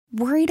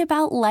Worried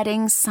about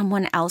letting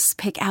someone else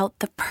pick out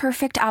the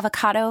perfect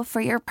avocado for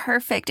your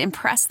perfect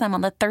impress them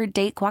on the third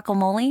date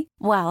guacamole?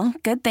 Well,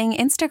 good thing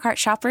Instacart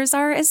shoppers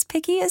are as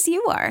picky as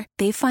you are.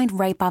 They find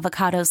ripe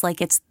avocados like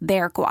it's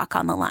their guac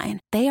on the line.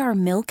 They are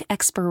milk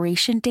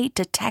expiration date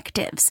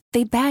detectives.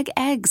 They bag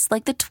eggs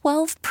like the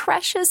 12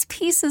 precious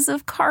pieces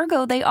of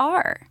cargo they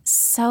are.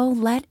 So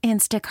let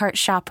Instacart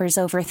shoppers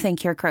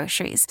overthink your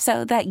groceries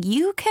so that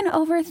you can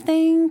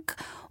overthink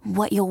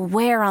what you'll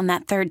wear on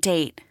that third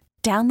date.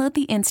 Download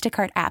the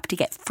Instacart app to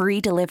get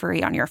free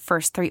delivery on your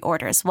first 3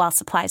 orders while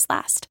supplies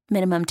last.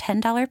 Minimum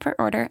 $10 per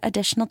order.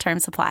 Additional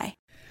terms apply.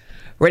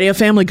 Radio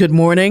family, good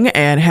morning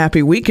and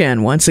happy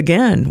weekend once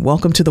again.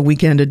 Welcome to the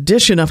weekend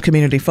edition of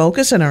Community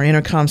Focus and our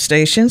Intercom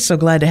stations. So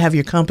glad to have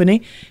your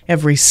company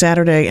every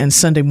Saturday and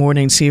Sunday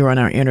mornings here on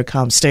our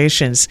Intercom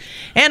stations.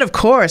 And of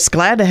course,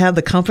 glad to have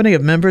the company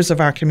of members of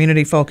our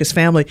Community Focus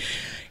family.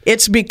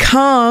 It's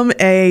become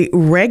a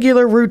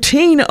regular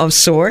routine of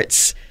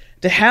sorts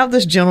to have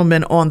this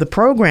gentleman on the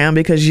program,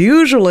 because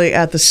usually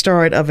at the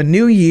start of a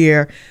new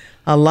year,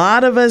 a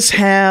lot of us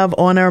have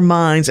on our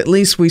minds, at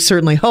least we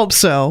certainly hope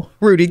so,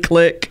 Rudy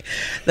Click,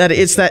 that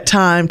it's that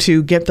time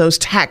to get those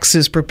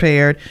taxes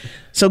prepared.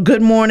 So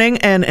good morning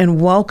and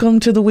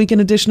welcome to the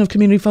weekend edition of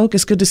Community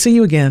Focus. Good to see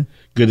you again.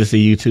 Good to see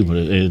you too.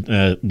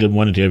 Good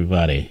morning to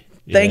everybody.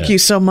 Thank you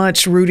so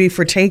much, Rudy,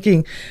 for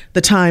taking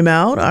the time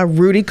out.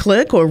 Rudy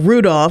Click or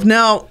Rudolph.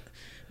 Now,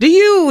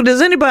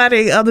 does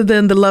anybody other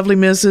than the lovely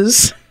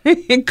Mrs.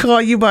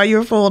 call you by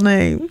your full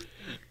name?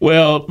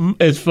 Well,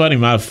 it's funny.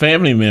 My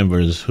family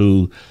members,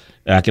 who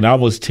I can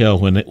almost tell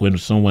when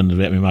someone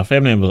met me, my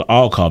family members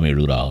all call me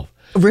Rudolph.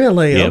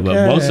 Really? Yeah, okay.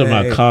 But most of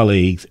my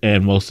colleagues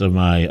and most of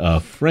my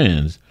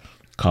friends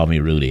call me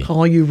Rudy.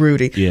 Call you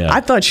Rudy. Yeah. I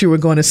thought you were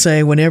going to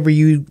say whenever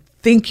you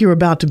think you're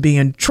about to be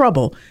in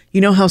trouble.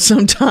 You know how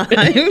sometimes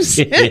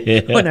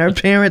when our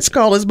parents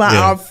call us by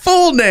our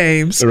full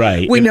names,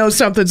 right, we know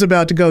something's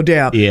about to go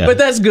down. Yeah. But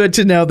that's good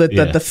to know that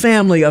the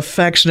family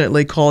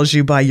affectionately calls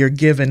you by your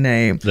given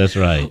name. That's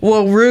right.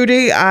 Well,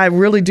 Rudy, I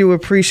really do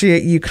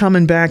appreciate you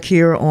coming back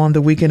here on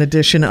the weekend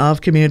edition of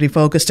Community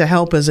Focus to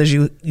help us, as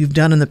you've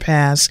done in the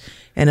past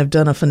and have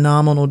done a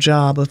phenomenal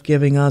job of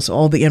giving us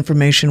all the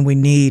information we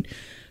need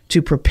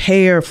to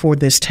prepare for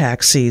this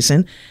tax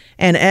season.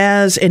 And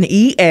as an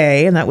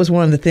EA, and that was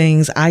one of the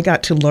things I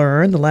got to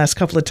learn the last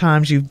couple of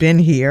times you've been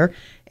here,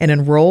 an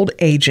enrolled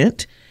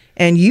agent,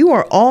 and you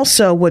are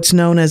also what's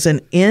known as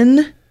an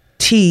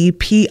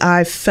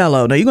NTPI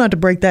fellow. Now, you're going to have to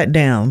break that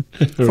down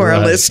for our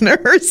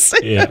listeners.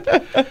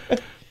 Yeah.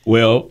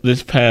 Well,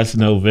 this past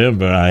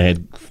November,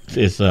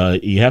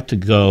 you have to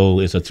go,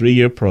 it's a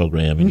 3-year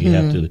program, and you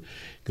have to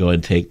go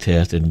and take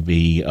tests and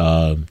be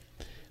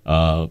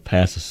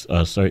pass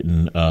a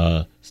certain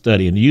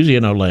study, and usually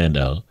in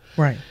Orlando.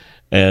 Right.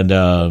 And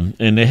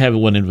they have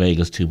one in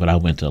Vegas too, but I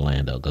went to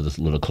Orlando because it's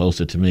a little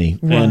closer to me.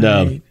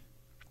 Right.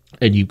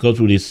 And you go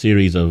through this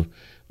series of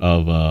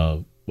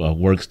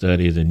work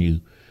studies, and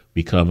you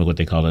become what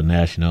they call a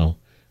national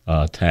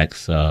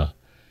tax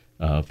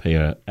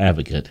payer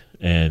advocate,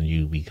 and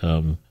you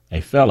become a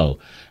fellow.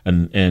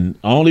 And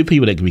only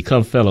people that can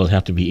become fellows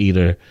have to be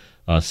either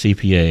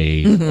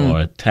CPAs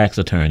or tax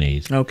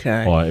attorneys, or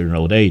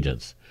enrolled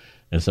agents.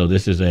 And so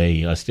this is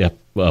a step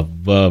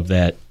above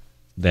that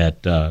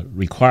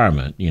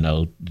requirement,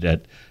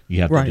 that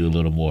you have to do a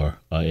little more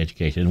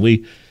education. And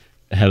we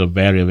have a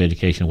battery of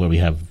education where we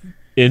have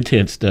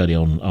intense study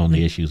on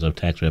the issues of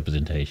tax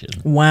representation.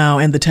 Wow,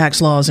 and the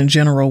tax laws in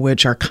general,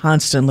 which are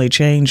constantly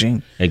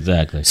changing.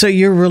 Exactly. So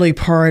you're really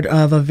part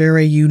of a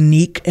very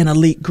unique and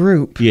elite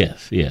group.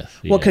 Yes.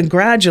 Well,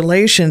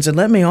 congratulations. And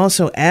let me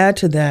also add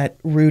to that,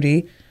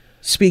 Rudy,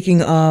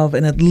 speaking of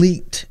an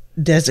elite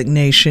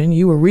designation,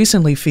 you were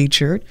recently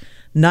featured,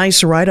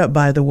 nice write-up,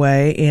 by the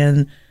way,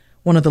 in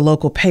one of the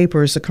local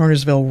papers, the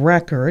Kernersville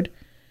Record,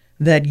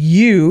 that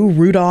you,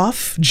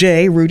 Rudolph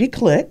J. Rudy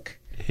Click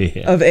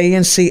of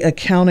ANC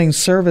Accounting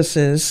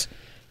Services,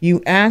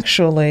 you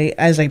actually,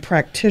 as a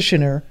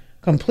practitioner,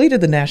 completed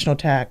the National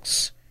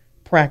Tax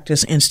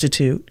Practice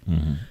Institute.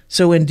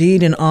 So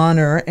indeed an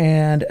honor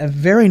and a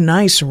very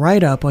nice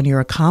write-up on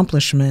your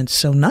accomplishments.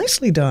 So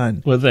nicely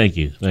done. Well, thank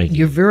you.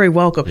 You're very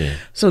welcome. Yeah.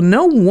 So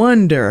no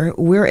wonder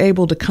we're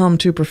able to come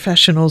to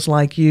professionals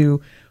like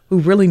you who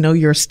really know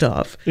your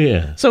stuff.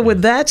 Yeah. So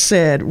with that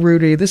said,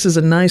 Rudy, this is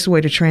a nice way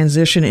to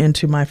transition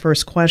into my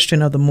first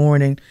question of the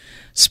morning.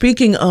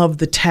 Speaking of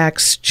the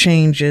tax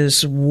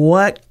changes,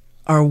 what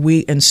are we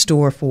in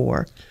store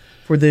for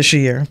this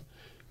year?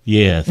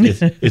 Yes,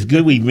 it's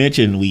good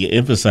we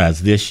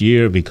emphasize this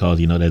year because,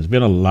 there's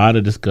been a lot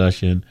of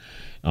discussion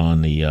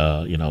on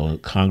the,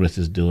 Congress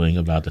is doing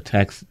about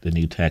the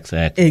new tax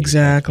act.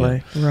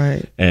 Exactly,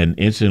 right. And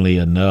interestingly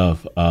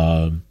enough,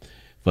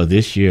 for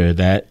this year,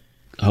 that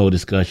whole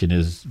discussion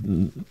is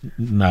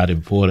not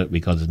important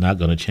because it's not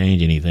going to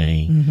change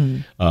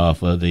anything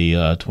for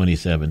the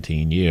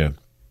 2017 year.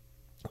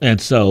 And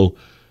so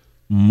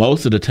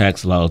most of the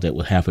tax laws that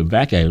would happen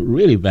back in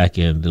during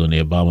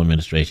the Obama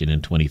administration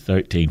in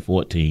 2013,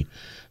 14,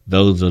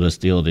 those are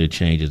still the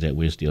changes that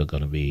we're still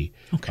going to be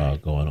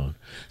going on.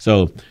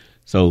 So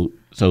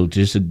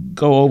just to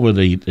go over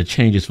the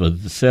changes for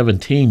the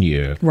 17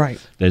 year, right?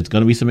 There's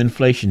going to be some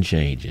inflation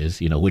changes,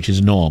 which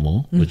is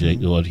normal. Which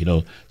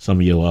some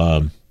of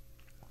your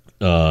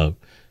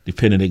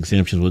dependent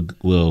exemptions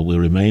will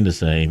remain the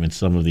same, and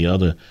some of the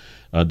other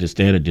the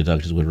standard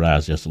deductions would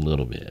rise just a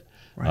little bit,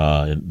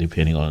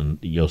 depending on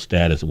your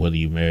status, whether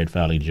you married,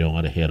 filing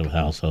joint, or head of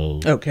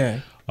household,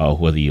 or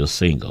whether you're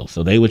single.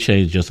 So they would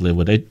change just a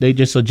little bit. They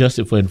just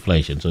adjusted for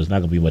inflation, so it's not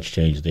going to be much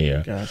change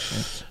there.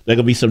 Gotcha. There going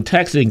to be some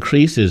tax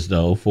increases,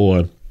 though,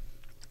 for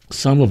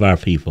some of our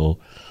people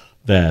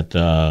that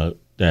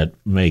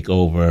make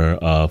over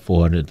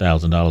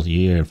 $400,000 a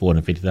year and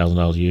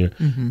 $450,000 a year.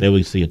 Mm-hmm. They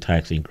will see a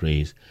tax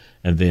increase.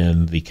 And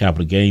then the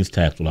capital gains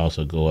tax will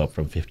also go up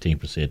from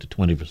 15% to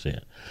 20%.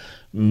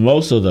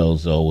 Most of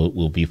those, though,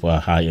 will be for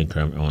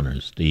high-income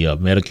earners. The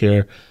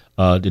Medicare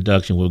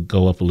deduction will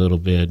go up a little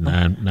bit,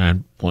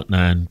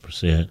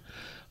 9.9%.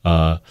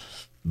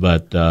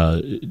 But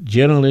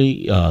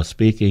generally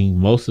speaking,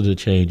 most of the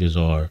changes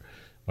are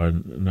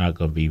not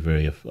going to be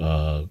very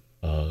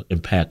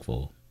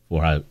impactful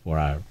for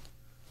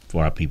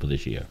our people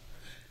this year.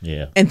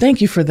 Yeah. And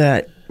thank you for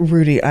that,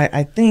 Rudy.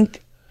 I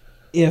think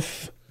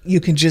if you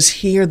can just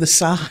hear the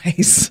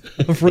sighs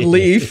of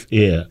relief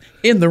in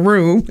the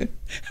room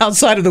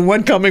outside of the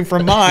one coming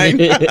from mine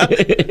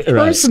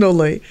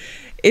personally,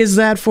 is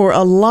that for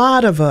a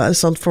lot of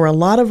us, for a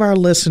lot of our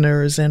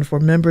listeners and for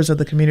members of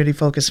the Community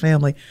Focus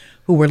family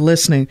who were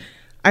listening,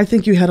 I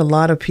think you had a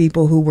lot of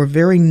people who were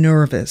very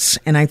nervous.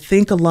 And I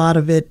think a lot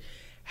of it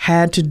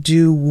had to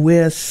do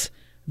with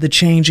the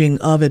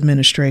changing of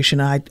administration.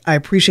 I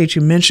appreciate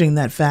you mentioning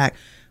that fact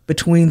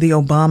between the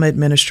Obama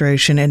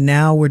administration and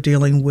now we're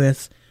dealing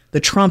with the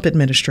Trump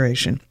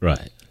administration.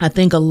 Right. I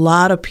think a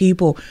lot of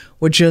people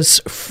were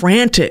just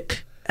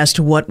frantic as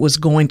to what was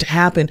going to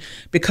happen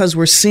because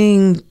we're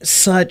seeing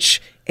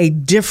such a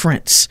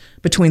difference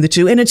between the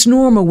two. And it's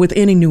normal with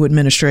any new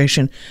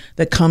administration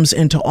that comes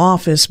into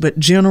office, but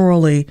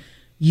generally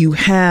you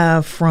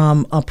have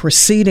from a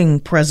preceding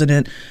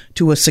president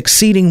to a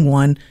succeeding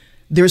one,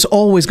 there's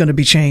always going to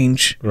be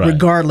change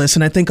regardless.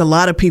 And I think a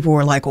lot of people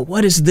were like, well,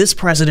 what is this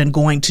president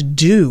going to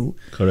do?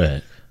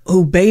 Correct.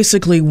 Who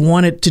basically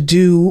wanted to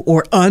do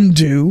or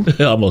undo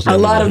almost a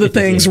lot of the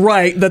things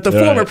that the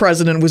former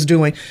president was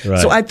doing. Right.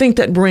 So I think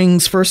that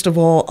brings, first of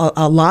all,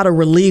 a lot of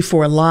relief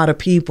for a lot of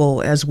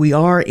people as we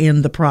are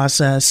in the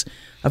process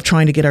of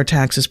trying to get our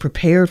taxes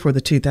prepared for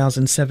the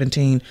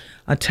 2017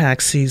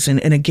 tax season.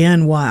 And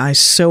again, why I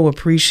so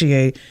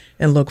appreciate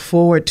and look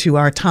forward to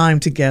our time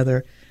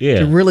together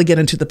to really get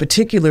into the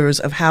particulars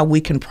of how we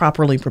can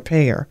properly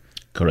prepare.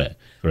 Correct.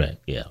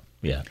 Yeah.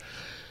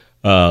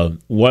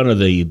 One of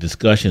the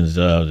discussions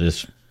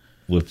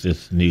with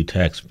this new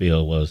tax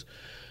bill was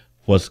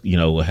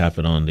what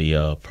happened on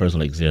the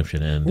personal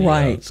exemption and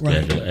the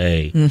Schedule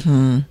A.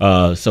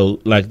 Mm-hmm.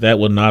 So that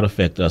will not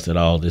affect us at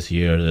all this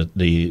year.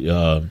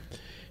 The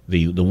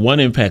one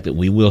impact that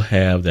we will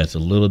have that's a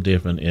little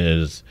different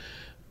is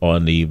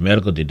on the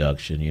medical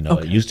deduction.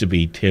 It used to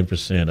be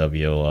 10% of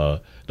your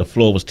the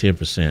floor was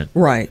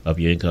 10% of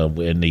your income,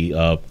 and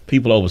the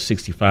people over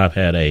 65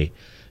 had an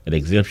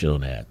exemption on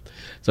that.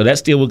 So that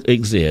still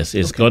exists.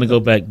 It's going to go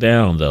back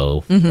down,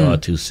 though, to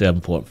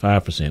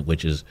 7.5%,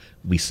 which is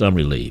be some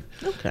relief.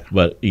 Okay.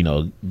 But,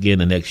 again,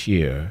 the next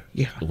year,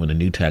 when the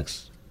new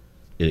tax,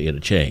 it'll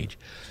change.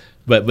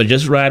 But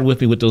just ride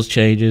with me with those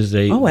changes.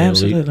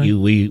 Absolutely.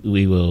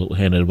 We will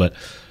handle it. But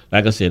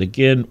like I said,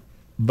 again,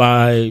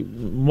 by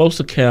most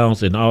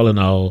accounts and all in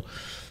all,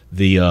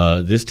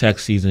 this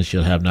tax season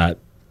should have not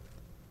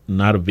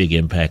a big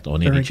impact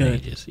on any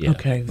changes. Yeah,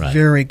 okay,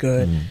 very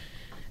good. Mm-hmm.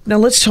 Now,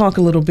 let's talk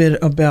a little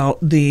bit about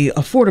the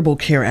Affordable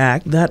Care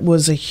Act. That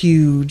was a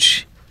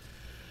huge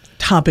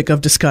topic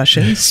of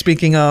discussion,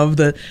 speaking of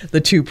the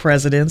two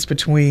presidents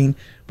between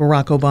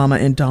Barack Obama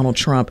and Donald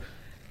Trump.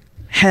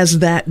 Has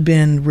that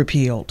been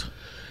repealed?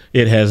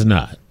 It has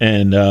not.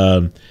 And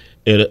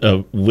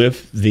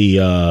with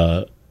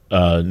the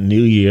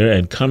new year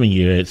and coming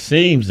year, it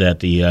seems that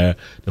the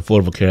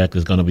Affordable Care Act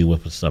is going to be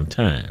with us some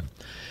time.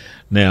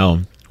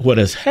 Now, what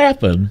has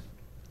happened,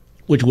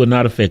 which will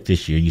not affect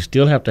this year, you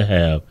still have to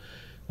have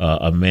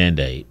a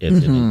mandate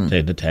in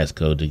the tax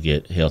code to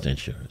get health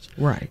insurance.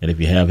 Right. And if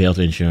you have health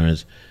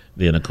insurance,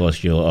 then of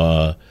course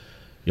your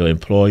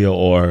employer,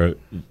 or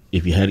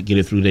if you had to get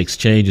it through the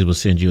exchanges, will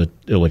send you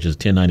which is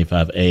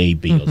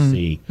 1095A, B, or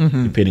C,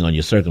 depending on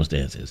your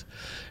circumstances.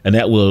 And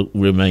that will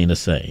remain the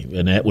same.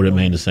 And that will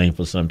remain the same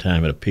for some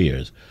time, it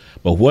appears.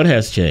 But what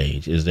has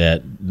changed is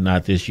that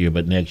not this year,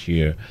 but next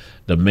year,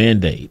 the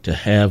mandate to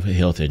have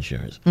health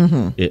insurance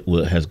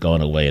has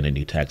gone away in the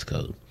new tax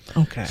code.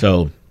 Okay.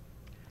 So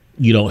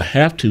you don't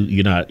have to.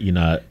 You're not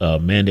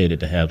mandated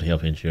to have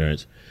health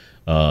insurance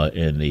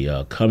in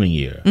the coming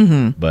year.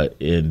 But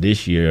in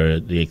this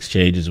year, the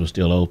exchanges were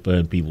still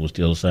open. People were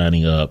still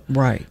signing up.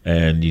 Right.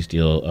 And you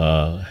still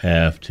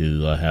have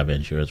to have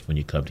insurance when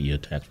you come to your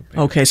tax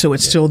preparer. Okay, so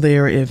it's still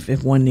there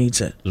if one needs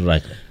it.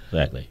 Right.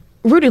 Exactly.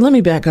 Rudy, let me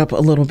back up a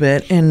little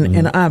bit,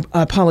 and I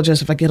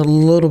apologize if I get a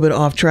little bit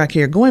off track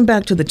here. Going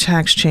back to the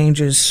tax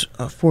changes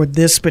for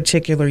this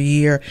particular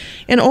year,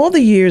 and all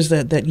the years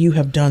that you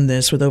have done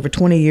this with over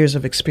 20 years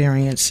of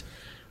experience,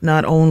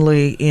 not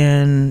only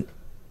in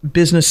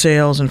business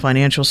sales and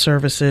financial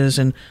services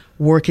and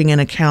working in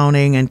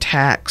accounting and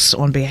tax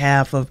on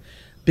behalf of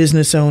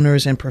business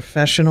owners and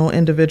professional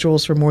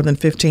individuals for more than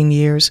 15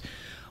 years,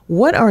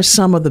 what are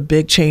some of the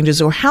big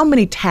changes, or how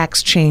many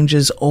tax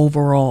changes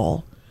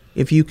overall,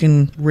 if you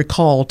can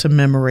recall to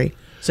memory,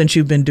 since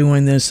you've been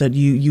doing this, that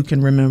you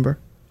can remember?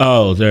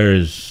 Oh,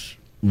 there's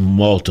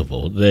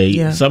multiple.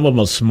 Some of them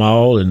are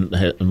small and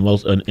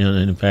most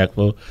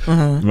impactful.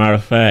 Matter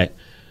of fact,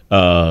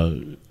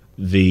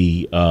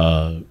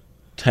 the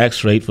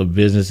tax rate for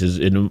businesses,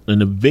 and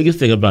the biggest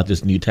thing about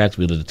this new tax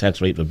bill is the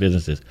tax rate for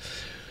businesses.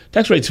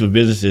 Tax rates for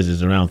businesses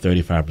is around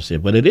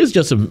 35%, but it is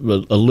just a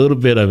little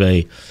bit of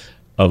a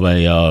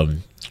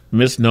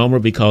misnomer,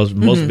 because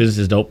most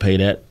businesses don't pay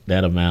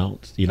that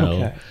amount.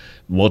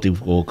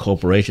 Multiple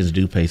corporations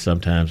do pay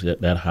sometimes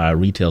that high.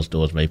 Retail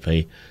stores may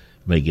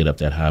get up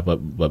that high,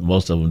 but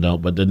most of them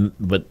don't. But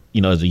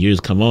as the years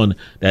come on,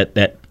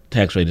 that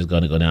tax rate is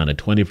going to go down to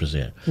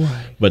 20%.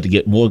 Right. But to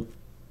get more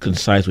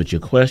concise with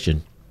your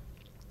question,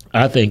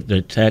 I think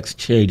the tax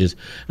changes,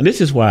 and this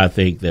is why I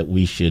think that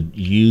we should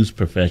use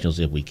professionals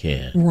if we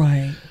can.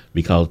 Right.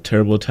 Because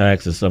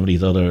TurboTax and some of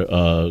these other,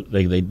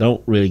 they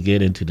don't really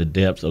get into the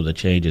depths of the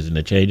changes, and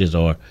the changes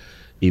are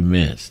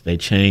immense. They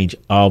change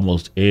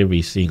almost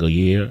every single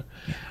year.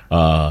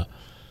 Matter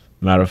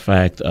of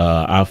fact,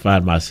 I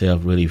find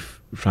myself really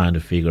trying to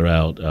figure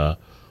out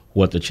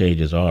what the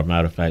changes are.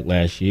 Matter of fact,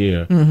 last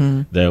year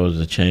there was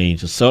a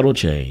subtle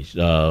change,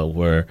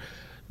 where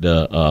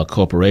the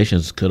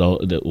corporations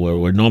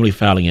were normally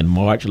filing in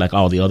March, like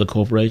all the other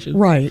corporations.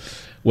 Right.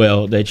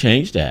 Well, they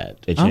changed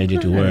that. They changed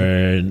it to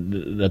where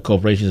the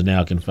corporations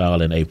now can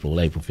file in April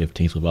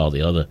 15th with all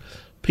the other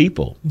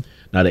people.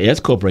 Now, the S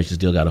corporations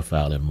still got to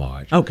file in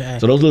March. Okay.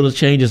 So those little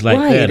changes like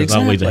that is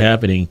always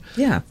happening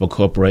Yeah. for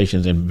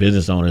corporations and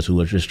business owners who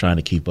are just trying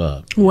to keep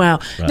up. Wow.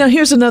 Right. Now,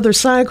 here's another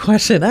side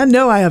question. I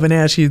know I haven't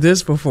asked you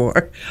this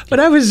before, but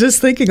I was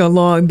just thinking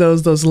along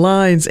those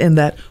lines, and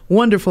that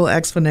wonderful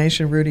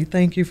explanation, Rudy.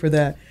 Thank you for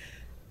that.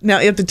 Now,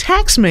 if the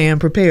tax man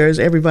prepares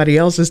everybody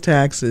else's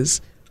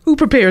taxes, who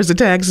prepares the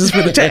taxes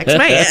for the tax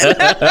man?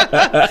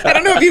 I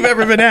don't know if you've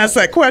ever been asked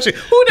that question.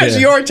 Who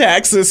does your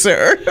taxes,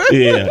 sir?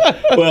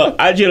 Yeah. Well,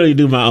 I generally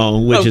do my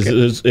own, which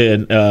is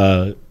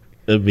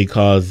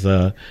because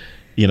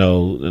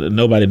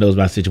nobody knows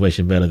my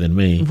situation better than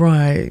me.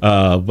 Right.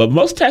 But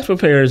most tax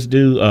preparers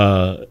do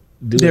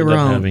their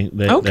own.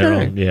 Their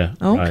own. Yeah.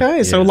 Okay.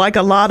 Right, so like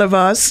a lot of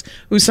us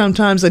who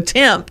sometimes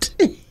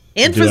attempt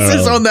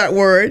emphasis on that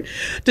word,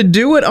 to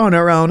do it on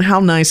our own,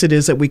 how nice it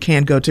is that we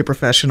can go to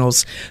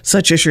professionals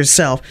such as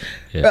yourself.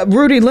 Yeah.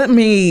 Rudy, let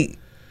me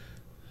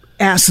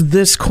ask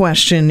this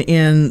question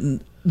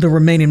in the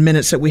remaining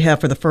minutes that we have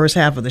for the first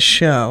half of the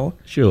show.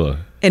 Sure.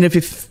 And if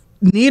you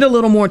need a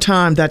little more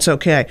time, that's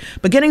okay.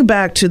 But getting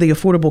back to the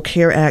Affordable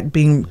Care Act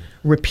being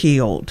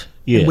repealed,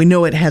 and we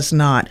know it has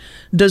not,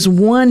 does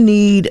one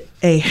need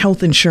a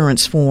health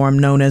insurance form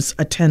known as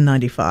a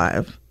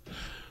 1095?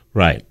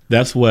 Right.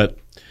 That's what...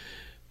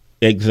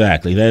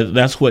 Exactly.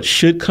 That's what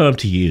should come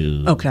to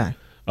you. Okay.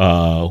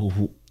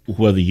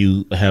 Whether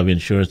you have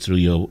insurance through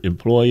your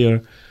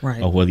employer,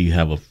 right, or whether you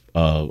have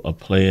a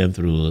plan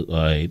through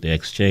the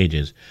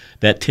exchanges,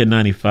 that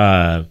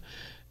 1095,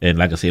 and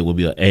like I said, it will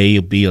be an A,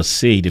 a B, or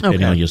C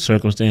depending on your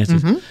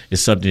circumstances.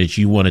 Is something that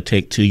you want to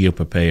take to your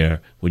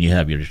preparer when you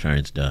have your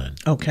returns done.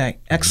 Okay.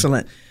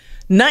 Excellent.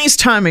 Nice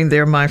timing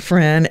there, my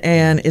friend,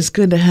 and it's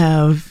good to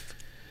have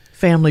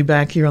family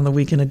back here on the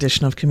weekend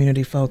edition of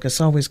Community Focus.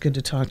 Always good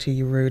to talk to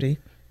you, Rudy.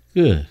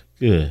 Good.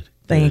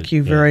 Thank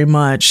you very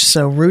much.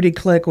 So Rudy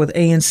Click with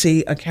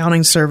ANC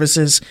Accounting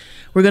Services.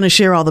 We're going to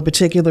share all the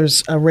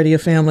particulars, Radio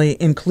Family,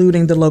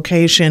 including the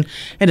location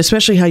and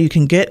especially how you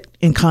can get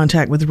in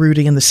contact with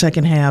Rudy in the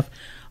second half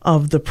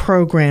of the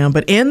program.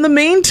 But in the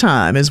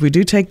meantime, as we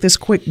do take this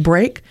quick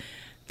break,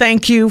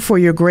 thank you for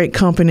your great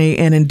company.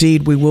 And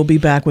indeed, we will be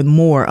back with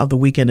more of the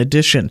weekend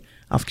edition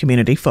of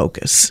Community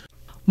Focus.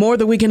 More of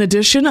the weekend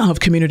edition of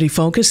Community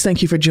Focus.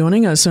 Thank you for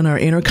joining us on our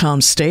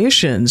Intercom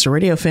stations.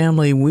 Radio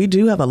Family, we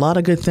do have a lot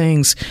of good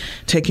things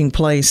taking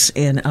place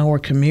in our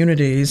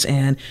communities,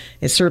 and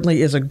it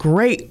certainly is a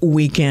great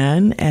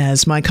weekend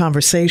as my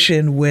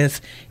conversation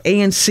with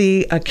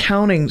ANC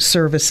Accounting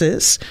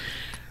Services,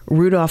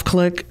 Rudolph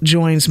Click,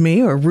 joins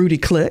me, or Rudy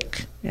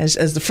Click, as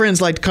the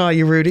friends like to call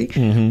you, Rudy,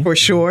 for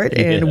short.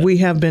 And we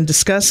have been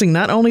discussing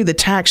not only the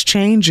tax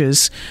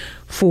changes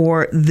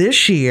for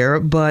this year,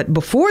 but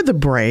before the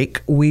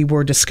break, we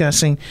were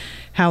discussing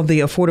how the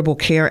Affordable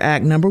Care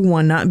Act, number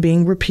one, not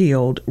being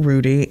repealed,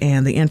 Rudy,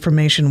 and the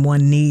information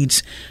one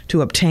needs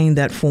to obtain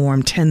that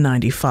Form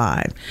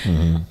 1095.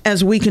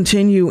 As we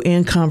continue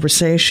in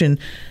conversation,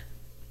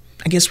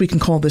 I guess we can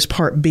call this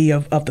part B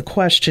of the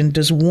question,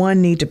 does one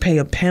need to pay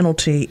a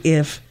penalty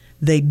if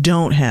they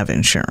don't have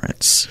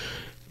insurance?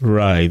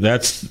 Right.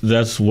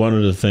 That's one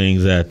of the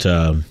things that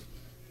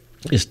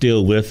is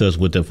still with us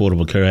with the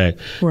Affordable Care Act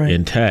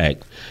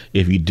intact.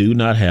 If you do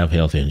not have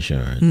health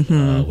insurance,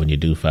 when you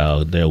do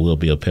file, there will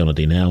be a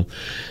penalty. Now,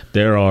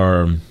 there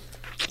are,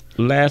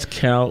 last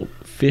count,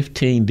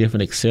 15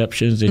 different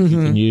exceptions that you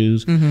can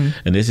use. And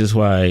this is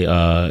why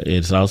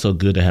it's also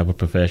good to have a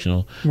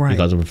professional,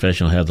 because a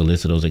professional has a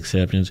list of those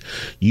exceptions.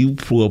 You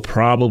will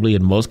probably,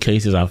 in most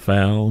cases I've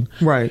found,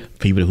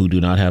 people who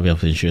do not have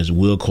health insurance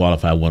will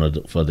qualify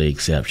for the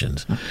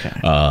exceptions.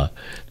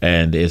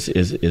 And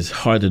it's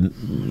hard to,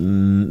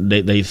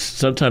 they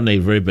sometimes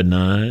they're very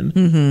benign,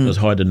 so it's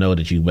hard to know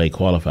that you may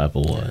qualify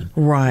for one.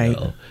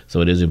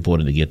 So it is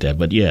important to get that.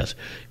 But yes,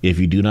 if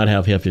you do not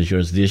have health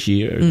insurance this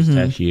year, this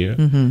tax year,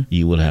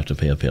 you will have to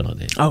pay a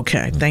penalty.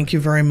 Okay, thank you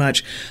very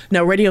much.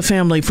 Now, Radio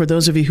Family, for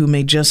those of you who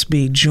may just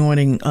be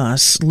joining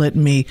us, let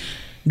me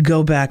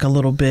go back a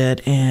little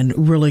bit and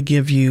really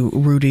give you,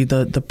 Rudy,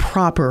 the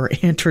proper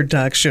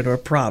introduction, or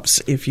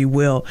props, if you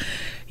will.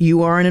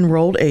 You are an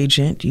enrolled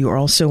agent. You are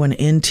also an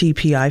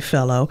NTPI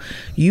fellow.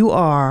 You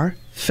are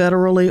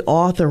federally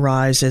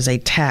authorized as a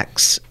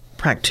tax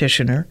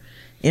practitioner,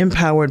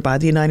 empowered by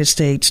the United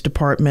States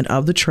Department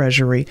of the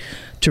Treasury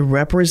to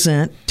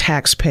represent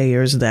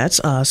taxpayers, that's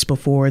us,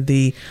 before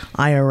the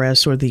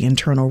IRS or the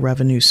Internal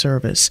Revenue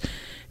Service.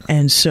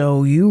 And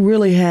so you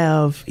really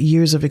have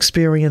years of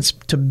experience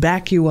to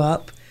back you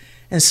up.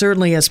 And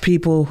certainly as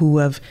people who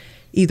have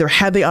either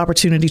had the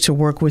opportunity to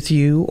work with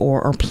you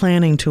or are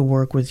planning to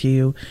work with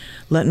you,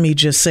 let me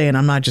just say, and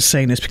I'm not just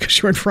saying this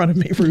because you're in front of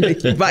me,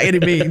 Rudy, by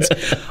any means,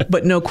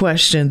 but no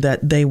question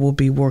that they will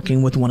be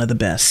working with one of the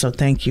best. So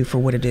thank you for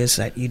what it is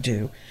that you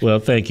do. Well,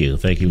 thank you.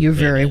 Thank you. You're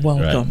very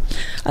welcome.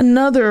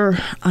 Another,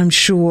 I'm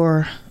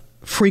sure,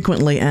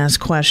 frequently asked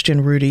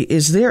question, Rudy,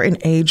 is there an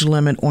age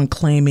limit on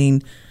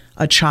claiming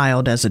a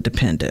child as a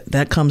dependent?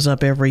 That comes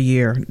up every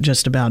year,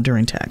 just about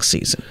during tax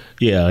season.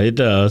 Yeah, it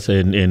does.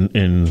 And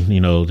you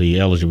know, the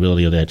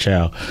eligibility of that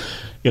child.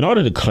 In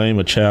order to claim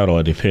a child or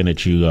a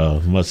dependent, you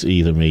must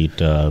either meet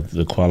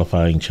the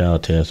qualifying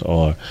child test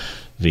or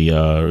the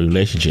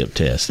relationship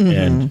test.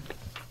 And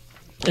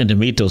to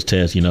meet those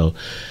tests, you know,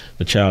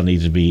 the child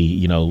needs to be,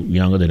 you know,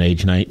 younger than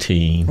age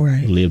 19,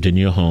 lived in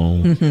your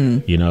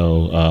home, you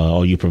know,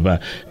 or you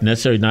provide not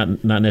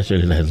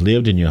necessarily has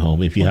lived in your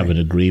home. If you have an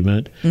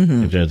agreement,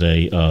 if there's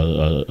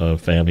a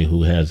family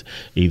who has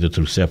either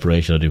through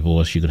separation or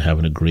divorce, you can have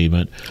an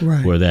agreement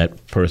where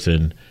that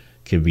person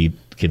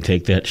can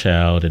take that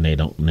child and they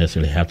don't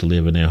necessarily have to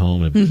live in their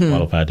home and be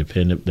qualified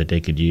dependent that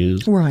they could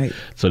use.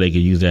 So they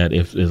could use that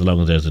as long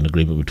as there's an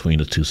agreement between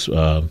the two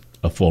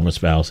former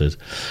spouses.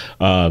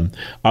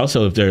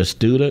 Also, if they're a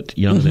student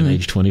younger than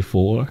age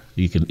 24,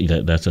 you can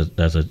that's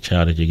a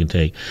child that you can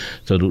take.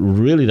 So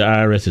really, the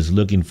IRS is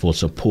looking for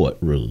support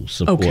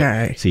rules.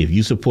 See if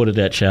you supported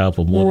that child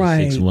for more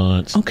than 6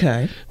 months.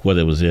 Whether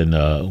it was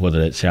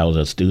whether that child was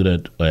a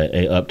student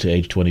up to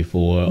age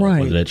 24, or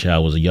whether that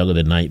child was younger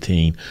than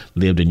 19,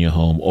 lived in your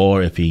home,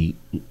 or if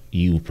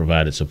you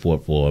provided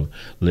support for him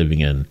living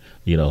in,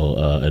 you know,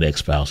 an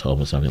ex-spouse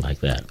home or something like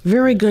that.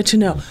 Very good to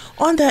know.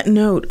 On that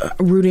note,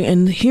 Rudy,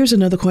 and here's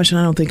another question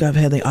I don't think I've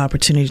had the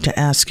opportunity to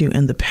ask you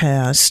in the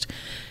past.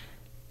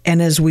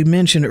 And as we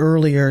mentioned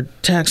earlier,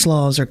 tax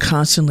laws are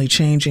constantly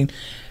changing.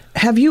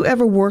 Have you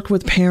ever worked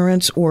with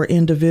parents or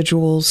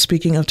individuals,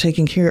 speaking of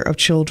taking care of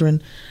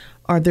children?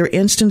 Are there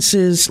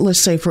instances,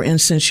 let's say, for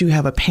instance, you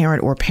have a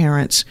parent or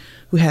parents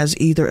who has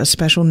either a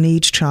special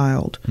needs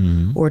child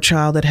or a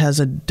child that has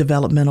a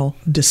developmental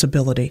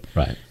disability?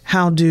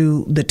 How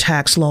do the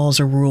tax laws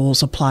or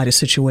rules apply to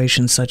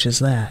situations such as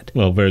that?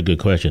 Well, very good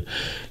question.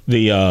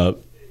 There's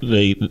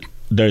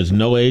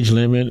no age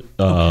limit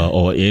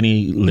or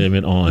any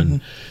limit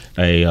on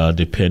a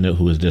dependent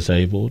who is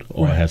disabled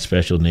or has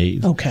special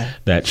needs.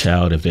 That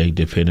child, if they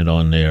depended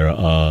on their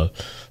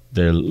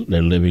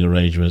living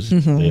arrangements,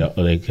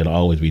 they can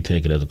always be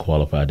taken as a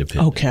qualified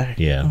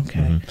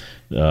dependent.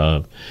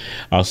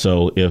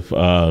 Also, if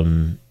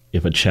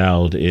a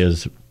child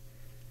is, you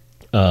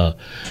know,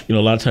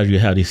 a lot of times you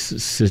have these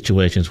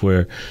situations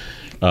where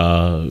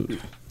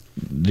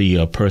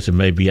the person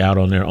may be out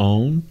on their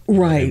own,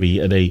 Maybe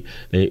they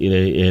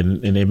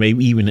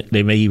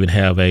may even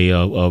have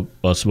a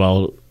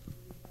small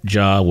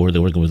job where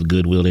they're working with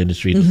Goodwill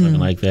Industries or something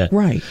like that.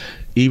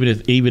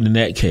 Even in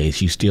that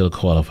case, you still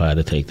qualify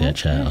to take that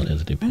child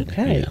as a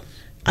dependent.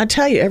 I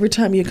tell you, every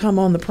time you come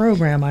on the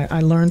program,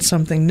 I learn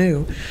something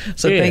new.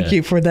 So thank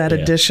you for that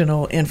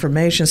additional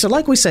information. So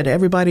like we said,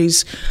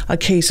 everybody's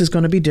case is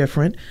going to be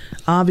different.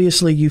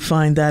 Obviously, you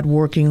find that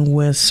working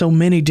with so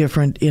many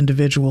different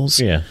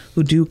individuals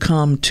who do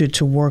come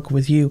to work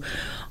with you.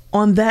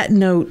 On that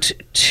note,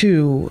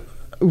 too,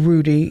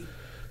 Rudy,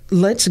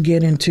 let's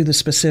get into the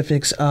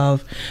specifics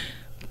of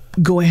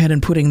go ahead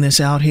and putting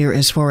this out here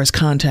as far as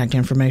contact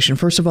information.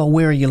 First of all,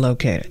 where are you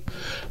located?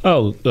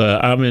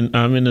 I'm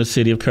in the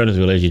city of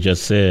Kernersville, as you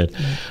just said,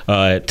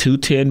 at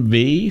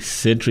 210B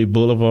Century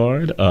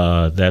Boulevard.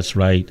 That's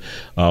right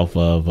off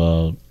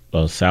of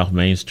South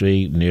Main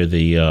Street near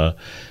the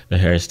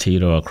Harris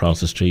Teeter, across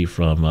the street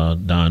from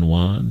Don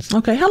Juan's.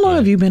 Okay, how long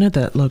have you been at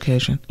that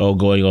location? Oh,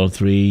 going on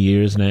 3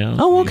 years now.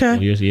 Oh, okay.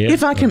 3 years, yeah.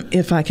 If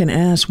I can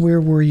ask,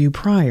 where were you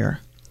prior?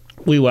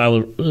 I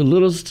was a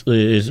little.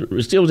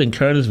 It still was in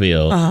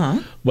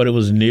Kernersville, but it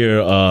was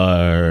near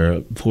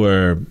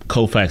where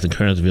Colfax and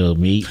Kernersville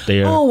meet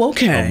there. Oh,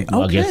 okay.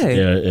 I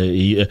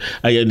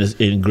guess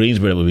in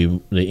Greensboro it would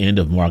be the end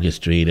of Market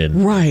Street,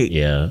 and right.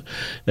 Yeah,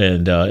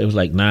 and it was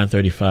like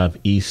 935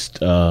 East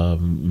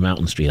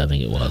Mountain Street, I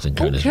think it was in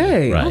Kernersville.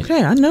 Okay, right.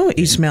 Okay. I know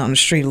East Mountain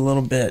Street a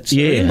little bit. So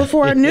yeah. even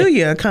before I knew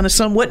you, I kind of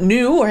somewhat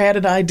knew or had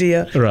an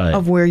idea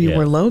of where you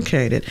were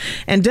located,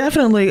 and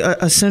definitely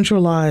a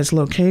centralized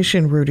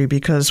location, Rudy.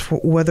 Because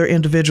whether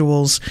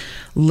individuals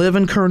live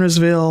in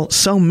Kernersville,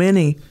 so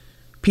many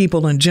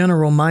people in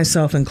general,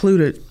 myself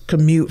included,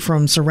 commute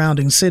from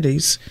surrounding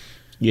cities.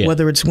 Yeah.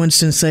 Whether it's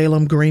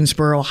Winston-Salem,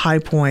 Greensboro, High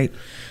Point,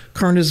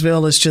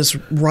 Kernersville is just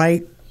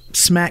right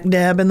smack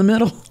dab in the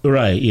middle.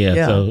 Right,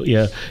 yeah. So,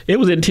 it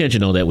was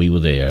intentional that we were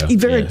there.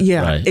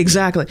 Right.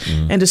 Exactly.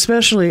 Mm-hmm. And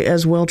especially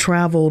as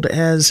well-traveled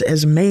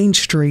as Main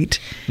Street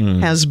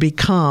has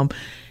become.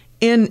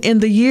 In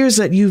the years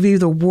that you've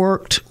either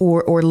worked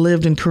or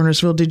lived in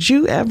Kernersville, did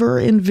you ever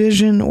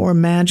envision or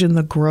imagine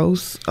the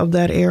growth of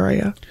that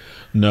area?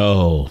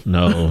 No,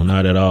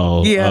 not at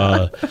all.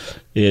 Yeah.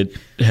 It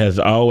has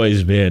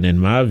always been, in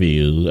my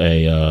view,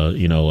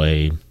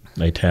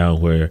 a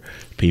town where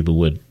people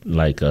would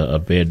like a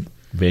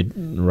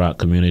bedrock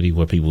community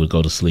where people would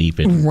go to sleep.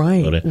 And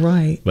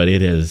right. But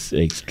it has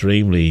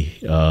extremely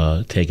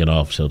taken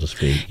off, so to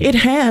speak. It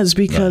has,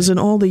 because in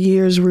all the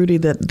years, Rudy,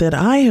 that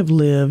I have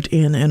lived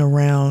in and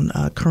around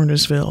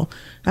Kernersville,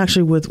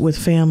 actually with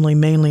family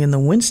mainly in the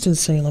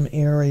Winston-Salem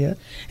area,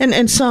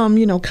 and some,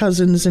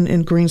 cousins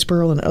in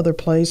Greensboro and other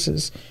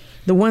places.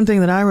 The one thing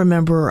that I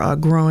remember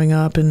growing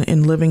up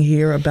and living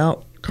here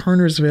about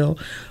Kernersville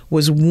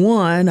was,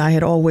 one, I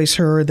had always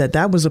heard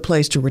that was a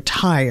place to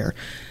retire.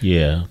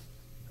 Yeah.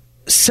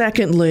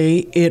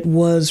 Secondly, it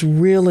was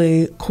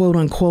really, quote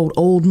unquote,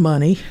 old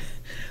money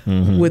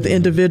with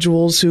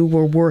individuals who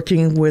were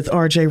working with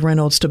R.J.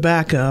 Reynolds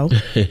Tobacco.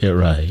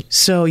 Right.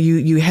 So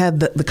you had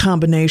the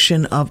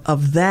combination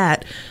of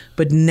that.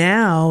 But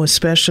now,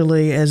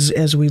 especially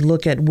as we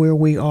look at where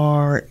we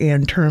are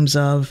in terms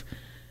of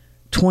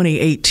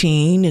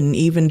 2018 and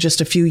even just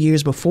a few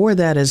years before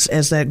that,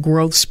 as that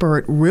growth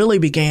spurt really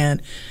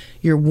began,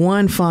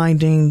 you're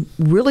finding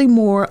really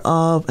more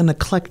of an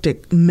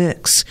eclectic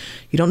mix.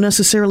 You don't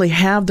necessarily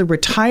have the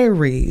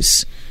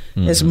retirees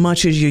as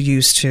much as you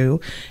used to.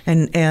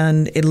 And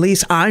at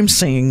least I'm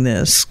seeing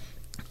this,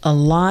 a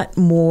lot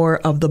more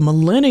of the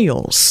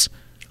millennials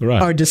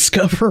are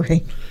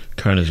discovering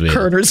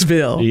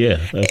Kernersville. Yeah.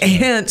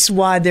 Hence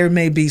why there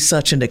may be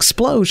such an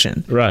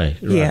explosion. Right.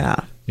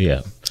 Yeah.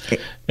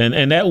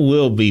 And that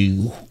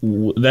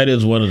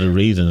is one of the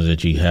reasons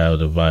that you have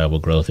the viable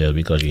growth there,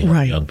 because you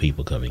have young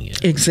people coming in.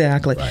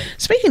 Exactly. Right.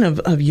 Speaking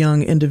of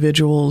young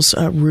individuals,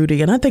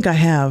 Rudy, and I think I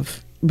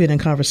have been in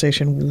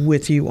conversation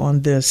with you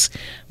on this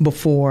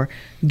before,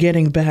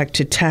 getting back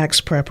to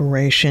tax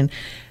preparation.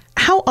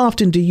 How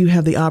often do you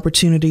have the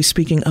opportunity,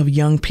 speaking of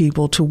young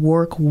people, to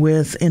work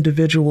with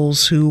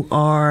individuals who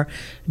are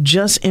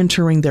just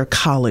entering their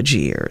college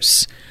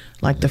years?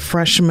 Like the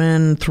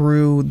freshmen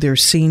through their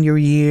senior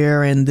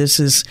year, and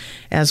this is,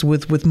 as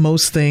with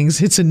most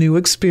things, it's a new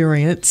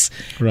experience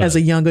as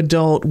a young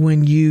adult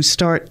when you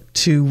start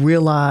to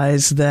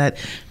realize that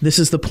this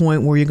is the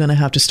point where you're going to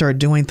have to start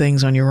doing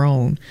things on your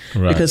own.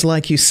 Because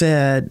like you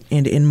said,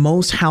 in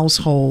most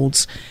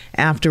households,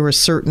 after a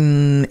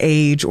certain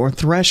age or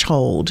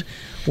threshold,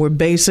 we're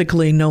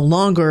basically no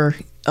longer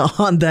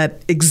on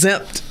that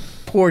exempt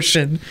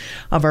portion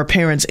of our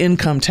parents'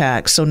 income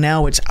tax. So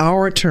now it's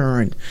our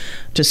turn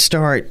to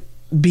start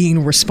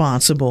being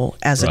responsible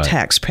as a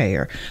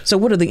taxpayer. So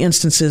what are the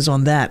instances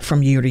on that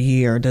from year to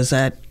year? Does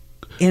that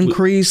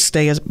increase,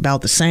 stay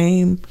about the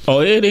same?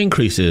 Oh, it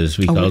increases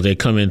because they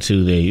come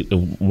into the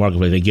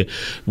marketplace. They get.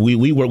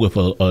 We work with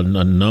a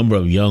number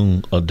of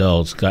young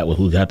adults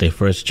who got their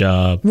first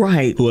job.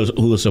 Right. Who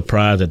was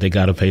surprised that they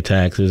got to pay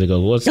taxes. They go,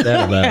 "What's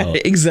that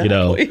about?"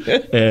 Exactly.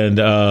 And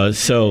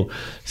so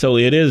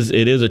it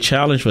is a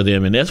challenge for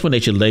them, and that's when they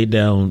should lay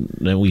down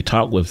and we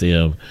talk with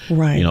them.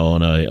 Right.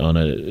 On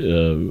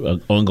a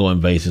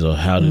ongoing basis on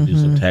how to do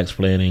some tax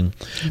planning,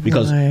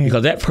 because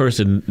that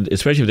person,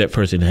 especially if that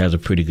person has a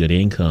pretty good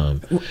income,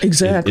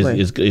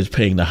 is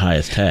paying the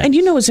highest tax. And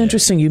it's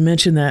interesting you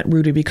mentioned that,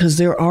 Rudy, because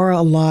there are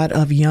a lot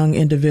of young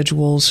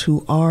individuals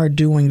who are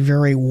doing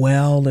very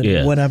well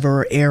in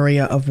whatever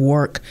area of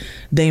work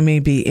they may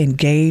be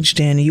engaged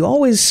in. You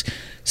always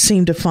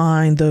seem to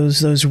find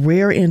those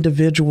rare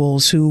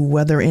individuals who,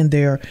 whether in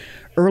their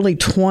early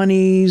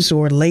 20s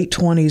or late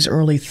 20s,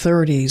 early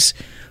 30s,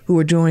 who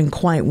are doing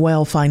quite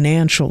well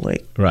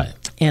financially. Right.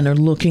 And are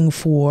looking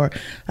for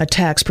a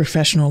tax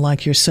professional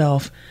like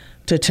yourself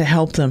to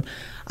help them.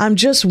 I'm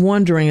just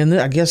wondering, and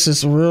I guess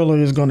this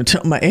really is going to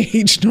tell my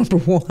age, number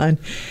one.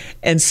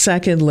 And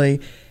secondly,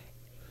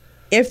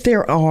 if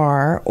there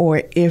are,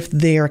 or if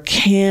there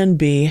can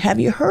be, have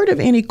you heard of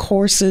any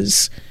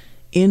courses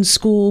in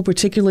school,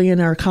 particularly in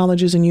our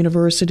colleges and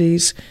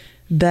universities,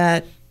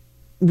 that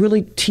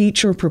really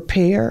teach or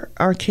prepare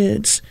our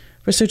kids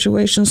for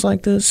situations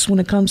like this when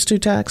it comes to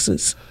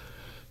taxes?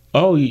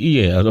 Oh,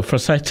 yeah. The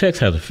Forsyth Tech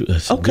has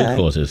some good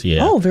courses,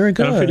 yeah. Oh, very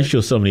good. And I'm pretty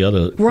sure some of the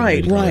other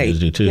colleges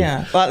do, too.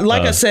 Yeah.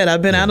 Like I said,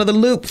 I've been out of the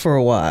loop for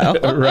a while.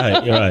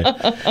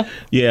 Right.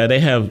 Yeah, they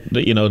have,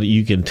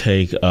 you can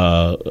take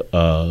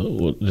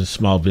the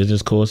small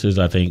business courses.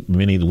 I think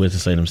many of the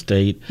Winston-Salem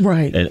State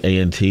and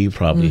A&T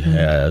probably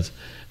has.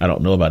 I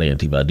don't know about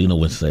A&T, but I do know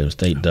Winston-Salem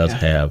State does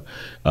have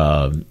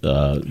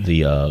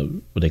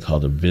the what they call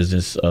the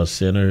business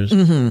centers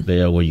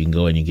there, where you can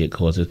go and you get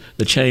courses.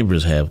 The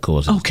chambers have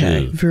courses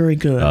too. Very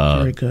good.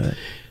 Very good.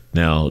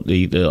 Now,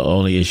 the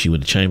only issue with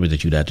the chamber is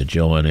that you'd have to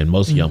join, and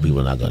most young people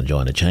are not going to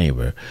join the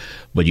chamber.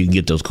 But you can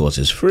get those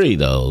courses free,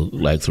 though,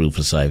 like through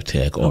Forsyth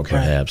Tech or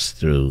perhaps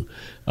through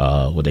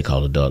what they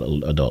call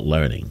adult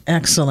learning.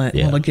 Excellent.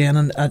 Yeah. Well,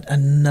 again,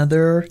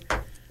 another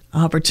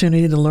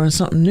opportunity to learn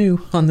something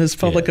new on this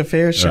public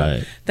affairs show.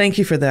 Right. Thank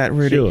you for that,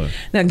 Rudy. Sure.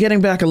 Now,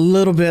 getting back a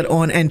little bit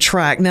on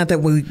track, not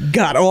that we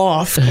got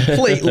off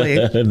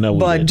completely,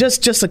 but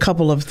just a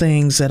couple of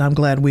things that I'm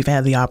glad we've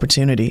had the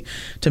opportunity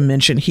to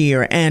mention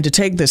here, and to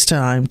take this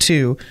time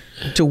to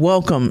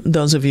welcome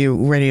those of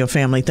you, radio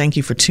family. Thank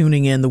you for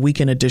tuning in the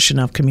weekend edition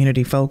of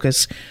Community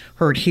Focus,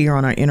 heard here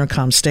on our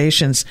Intercom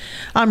stations.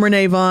 I'm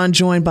Renee Vaughn,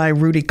 joined by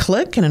Rudy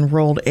Click, an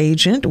enrolled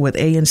agent with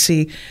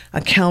A&C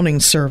Accounting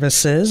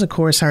Services. Of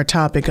course, our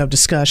topic of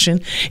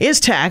discussion is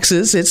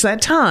taxes. It's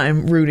that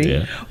time,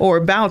 Rudy, or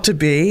about to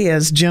be,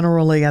 as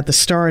generally at the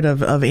start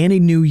of any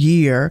new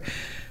year.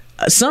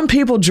 Some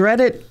people dread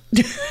it,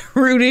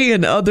 Rudy,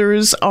 and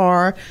others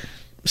are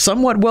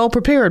somewhat well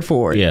prepared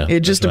for it. Yeah,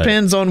 it just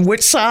depends on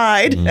which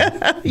side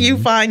you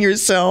find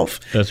yourself.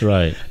 That's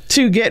right.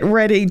 To get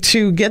ready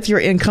to get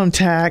your income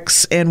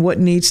tax and what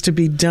needs to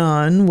be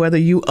done, whether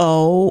you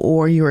owe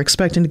or you're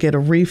expecting to get a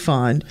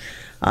refund.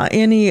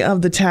 Any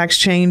of the tax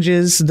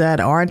changes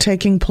that are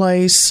taking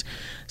place,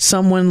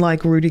 someone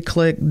like Rudy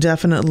Click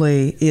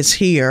definitely is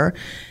here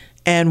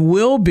and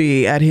will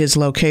be at his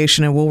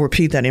location, and we'll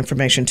repeat that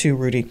information too,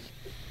 Rudy,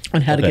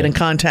 on how to get in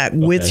contact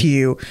with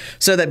you,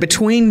 so that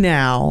between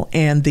now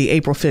and the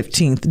April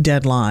 15th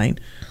deadline,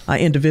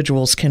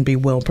 individuals can be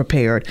well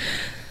prepared.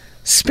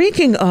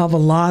 Speaking of a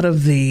lot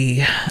of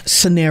the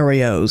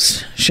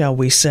scenarios, shall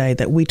we say,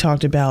 that we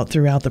talked about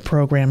throughout the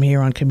program here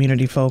on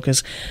Community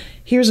Focus,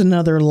 here's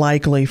another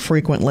likely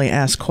frequently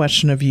asked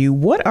question of you.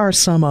 What are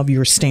some of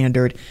your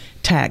standard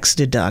tax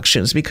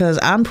deductions? Because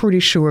I'm pretty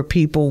sure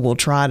people will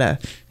try to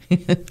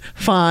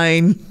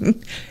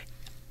find,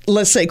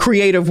 let's say,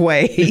 creative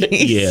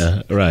ways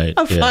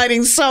of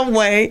finding some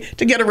way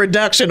to get a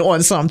reduction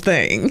on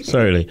something.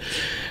 Certainly.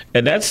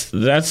 And that's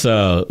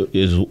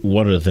is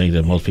one of the things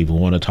that most people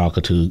want to talk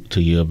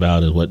to you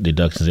about, is what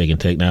deductions they can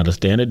take. Now, the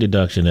standard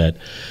deduction that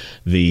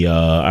the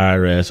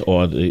IRS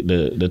or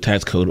the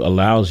tax code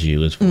allows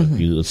you is for if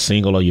you're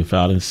single or you're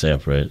filing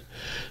separate,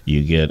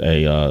 you get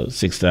a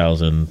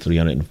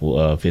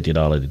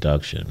 $6,350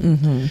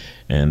 deduction.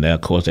 And that,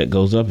 of course, that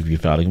goes up if you're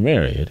filing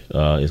married.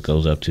 It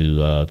goes up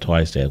to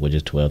twice that, which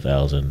is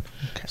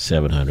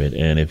 $12,700.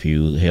 And if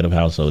you head of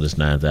household, it's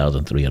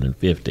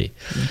 $9,350.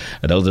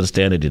 And those are the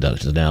standard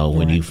deductions. Now,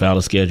 when you file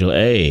a Schedule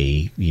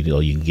A, you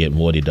can get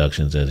more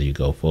deductions as you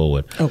go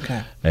forward.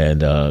 Okay.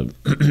 And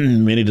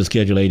many of the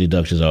Schedule A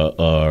deductions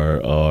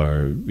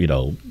are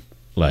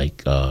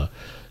like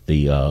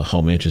the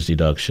home interest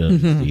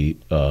deduction, the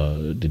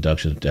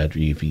deductions that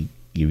if you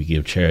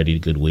give charity,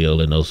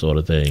 goodwill, and those sort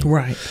of things.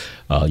 Right.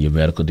 Your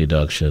medical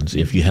deductions.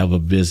 If you have a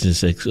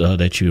business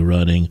that you're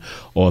running,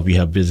 or if you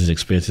have business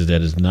expenses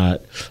that is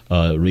not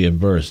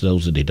reimbursed,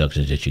 those are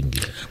deductions that you can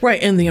get.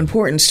 Right. And the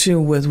importance,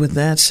 too, with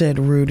that said,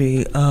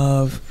 Rudy,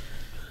 of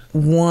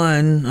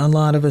one, a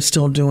lot of us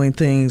still doing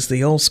things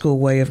the old school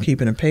way of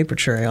keeping a paper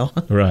trail.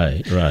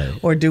 Right.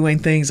 Or doing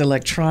things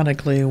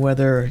electronically,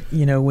 whether,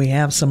 we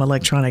have some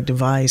electronic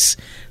device.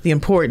 The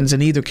importance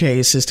in either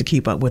case is to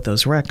keep up with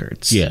those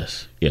records.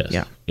 Yes,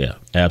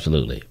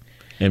 absolutely.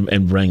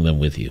 And bring them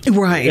with you.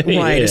 Right.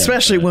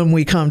 Especially when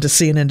we come to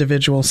see an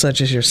individual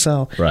such as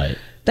yourself. Right.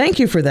 Thank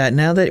you for that.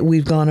 Now that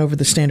we've gone over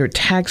the standard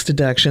tax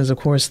deductions, of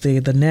course,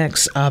 the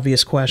next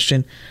obvious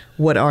question,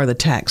 what are the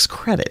tax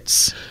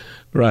credits?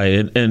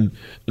 Right. And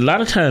a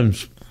lot of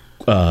times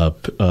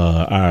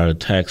our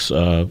tax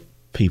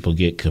people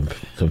get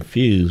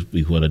confused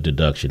with what a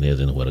deduction is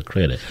and what a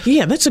credit.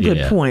 Yeah, that's a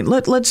good point.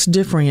 Let's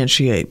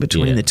differentiate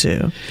between the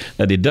two.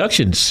 A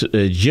deduction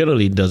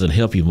generally doesn't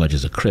help you much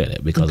as a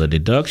credit, because a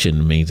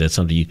deduction means that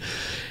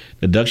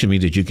deduction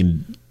means that you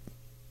can.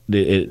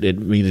 It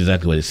means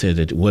exactly what it says,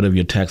 that whatever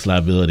your tax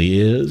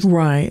liability is,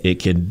 right, it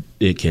can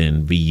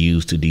be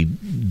used to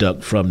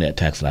deduct from that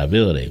tax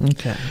liability.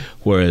 Okay.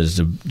 Whereas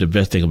the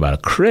best thing about a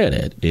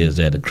credit is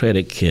that a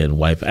credit can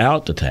wipe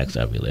out the tax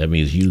liability. That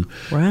means you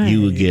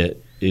would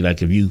get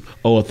like if you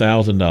owe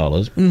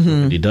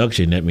 $1,000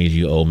 deduction, that means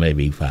you owe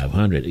maybe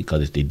 $500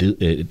 because it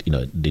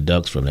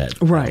deducts from that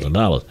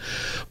 $1,000.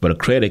 But a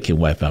credit can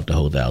wipe out the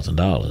whole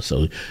 $1,000.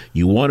 So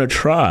you want to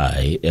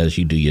try as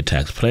you do your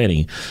tax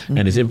planning,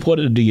 and it's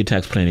important to do your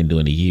tax planning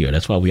during the year.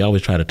 That's why we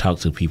always try to talk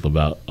to people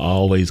about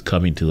always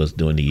coming to us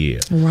during the year.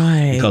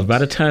 Right. Because by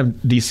the time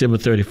December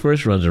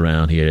 31st runs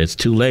around here, it's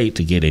too late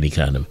to get any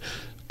kind of.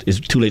 It's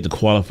too late to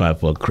qualify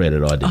for a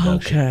credit or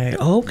deduction.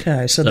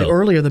 Okay. So the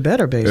earlier the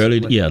better, basically.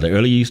 The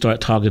earlier you start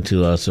talking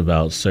to us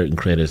about certain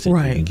credits that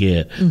you can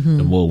get,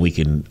 the more we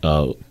can,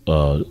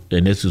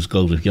 and this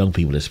goes with young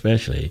people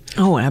especially.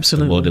 Oh,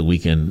 absolutely. The more that we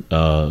can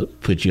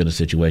put you in a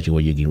situation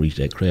where you can reach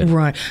that credit.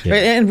 Right. Yeah.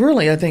 And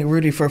really, I think,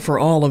 Rudy, for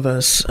all of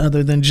us,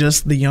 other than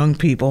just the young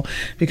people,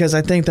 because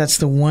I think that's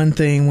the one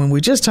thing when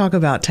we just talk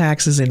about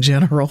taxes in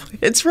general,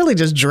 it's really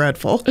just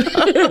dreadful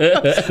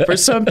for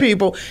some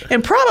people.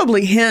 And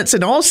probably hence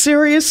in all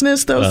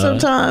seriousness, though,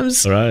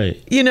 sometimes,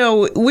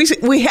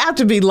 we have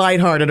to be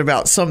lighthearted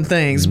about some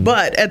things.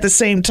 But at the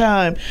same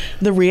time,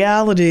 the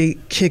reality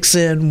kicks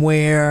in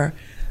where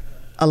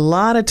a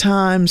lot of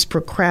times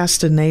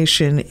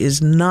procrastination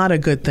is not a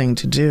good thing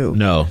to do.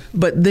 No.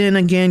 But then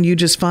again, you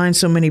just find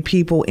so many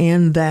people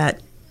in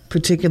that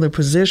particular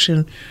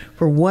position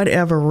for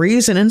whatever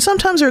reason. And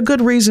sometimes there are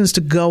good reasons to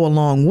go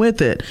along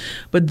with it.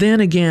 But then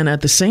again,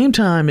 at the same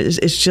time,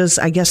 it's just,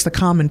 I guess, the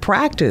common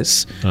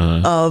practice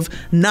of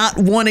not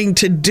wanting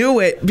to do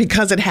it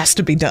because it has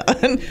to be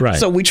done. Right.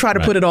 So we try to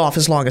put it off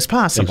as long as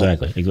possible.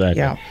 Exactly.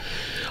 Yeah.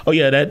 Oh,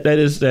 yeah, that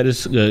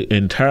is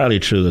entirely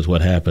true is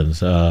what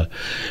happens. One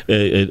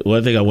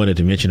thing I wanted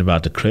to mention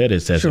about the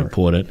credits that's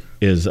important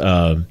is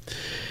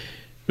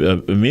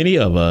many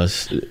of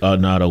us are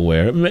not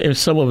aware.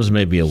 Some of us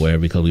may be aware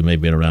because we may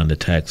have been around the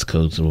tax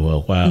codes for a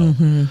while.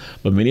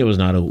 But many of us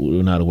are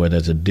not aware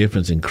there's a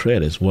difference in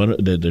credits.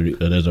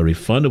 There's a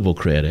refundable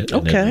credit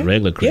and there's a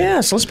regular credit.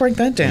 Yes, let's break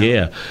that down.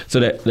 Yeah. So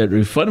that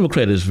refundable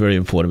credit is very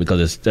important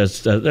because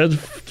there's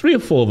 3 or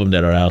 4 of them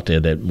that are out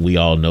there that we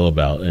all know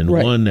about. And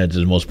one that's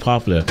the most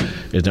popular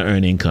is the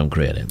earned income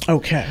credit.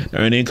 Okay. The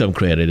earned income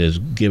credit is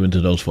given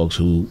to those folks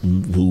who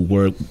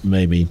work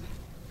maybe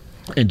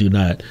and do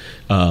not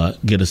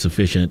get a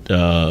sufficient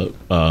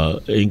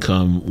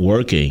income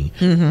working,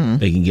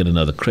 they can get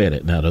another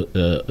credit. Now,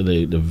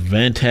 the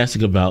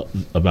fantastic about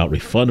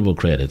refundable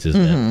credits is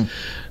that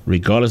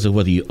regardless of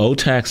whether you owe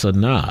tax or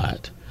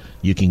not,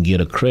 you can get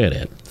a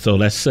credit. So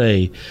let's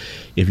say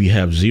if you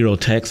have zero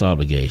tax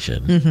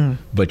obligation,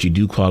 but you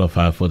do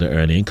qualify for the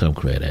earned income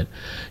credit,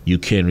 you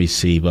can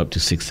receive up to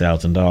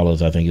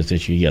 $6,000. I think it's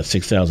this year,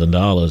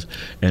 $6,000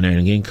 in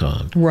earned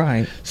income.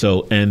 Right.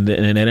 So and that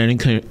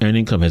earned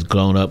income has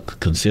grown up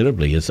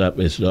considerably. It's up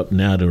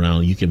now to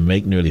around, you can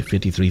make nearly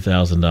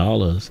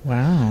 $53,000.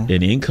 Wow.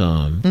 In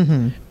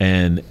income,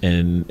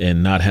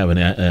 and not having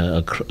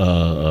a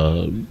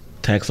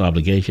tax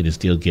obligation and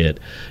still get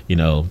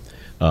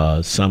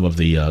some of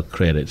the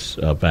credits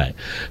back.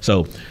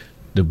 So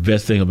the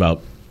best thing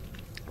about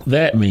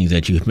that means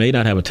that you may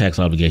not have a tax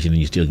obligation and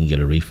you still can get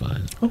a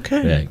refund.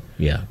 Okay.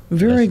 Yeah.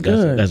 Very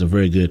good. That's a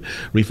very good.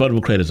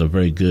 Refundable credits are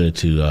very good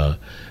to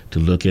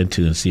look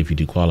into and see if you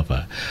do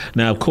qualify.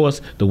 Now, of course,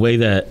 the way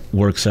that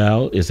works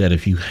out is that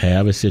if you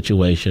have a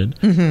situation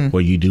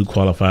where you do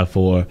qualify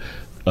for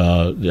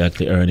like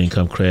the earned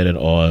income credit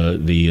or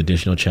the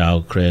additional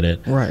child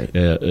credit,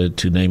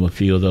 to name a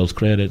few of those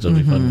credits or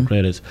refundable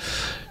credits,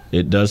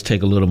 it does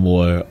take a little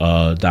more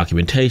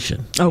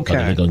documentation. Okay. If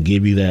they're going to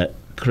give you that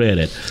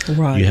credit,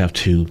 you have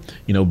to,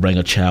 bring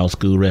a child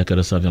school record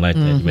or something like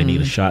that. You may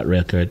need a shot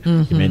record.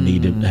 You may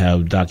need to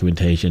have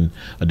documentation,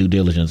 a due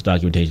diligence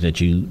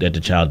documentation that the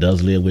child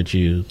does live with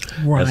you,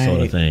 that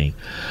sort of thing.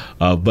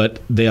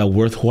 But they are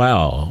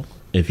worthwhile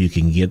if you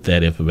can get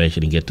that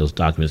information and get those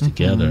documents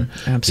together,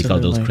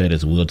 because those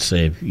credits will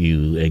save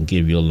you and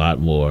give you a lot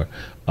more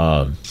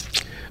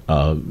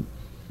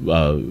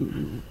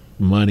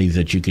money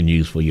that you can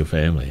use for your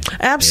family.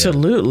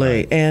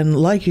 Absolutely. Yeah. And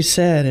like you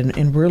said,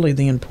 and really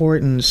the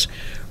importance,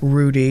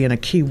 Rudy, and a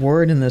key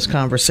word in this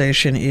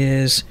conversation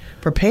is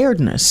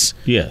preparedness.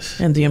 Yes.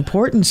 And the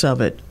importance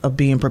of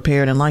being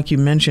prepared. And like you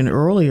mentioned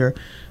earlier,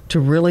 to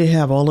really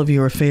have all of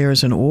your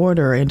affairs in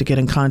order and to get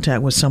in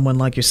contact with someone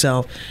like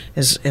yourself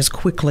as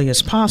quickly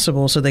as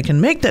possible so they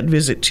can make that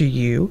visit to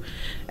you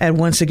at,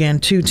 once again,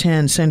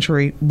 210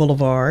 Century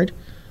Boulevard,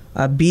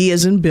 B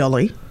as in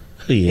Billy,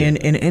 in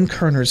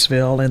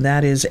Kernersville, and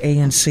that is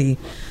ANC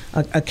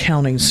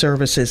Accounting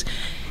Services.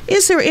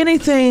 Is there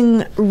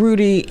anything,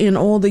 Rudy, in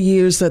all the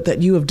years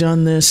that you have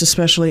done this,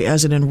 especially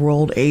as an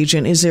enrolled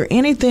agent, is there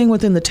anything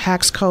within the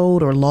tax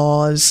code or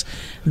laws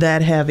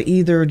that have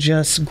either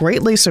just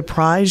greatly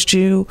surprised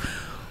you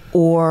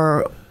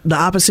or the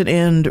opposite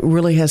end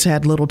really has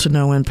had little to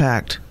no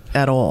impact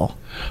at all?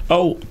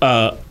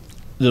 The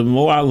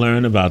more I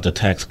learn about the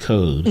tax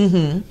code,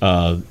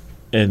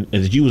 and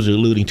as you was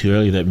alluding to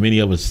earlier, that many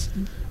of us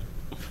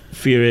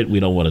fear it. We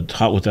don't want to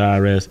talk with the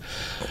IRS.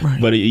 Right.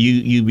 But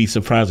you'd be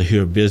surprised to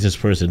hear a business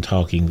person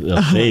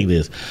saying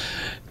this.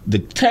 the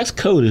tax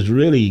code is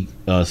really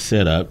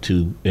set up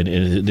to,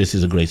 and this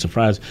is a great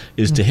surprise,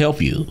 is to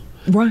help you.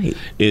 Right.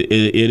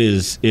 It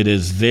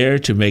is there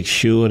to make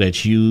sure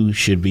that you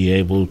should be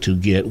able to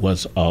get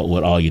what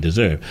all you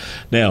deserve.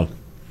 Now,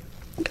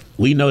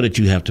 we know that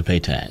you have to pay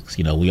tax.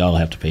 We all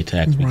have to pay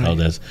tax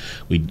because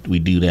we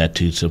do that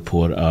to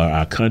support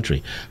our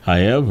country.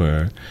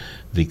 However,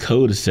 the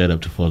code is set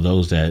up for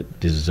those that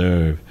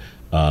deserve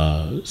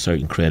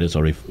certain credits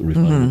or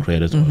refundable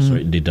credits or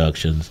certain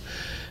deductions,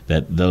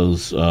 that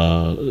those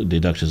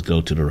deductions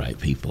go to the right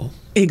people.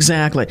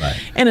 Exactly.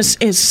 Right. And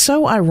it's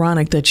so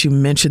ironic that you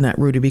mentioned that,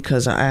 Rudy,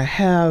 because I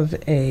have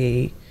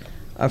a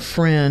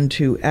friend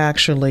who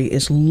actually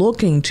is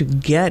looking to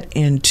get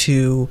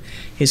into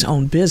his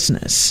own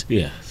business.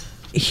 Yes.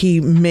 He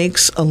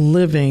makes a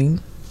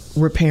living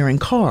repairing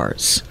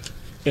cars.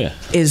 Yeah.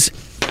 Is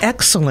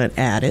excellent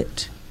at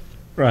it.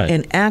 Right.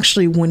 And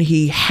actually, when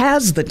he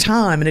has the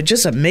time, and it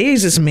just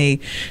amazes me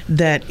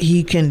that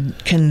he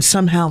can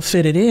somehow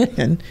fit it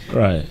in.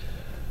 Right.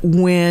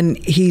 When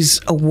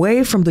he's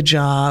away from the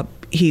job,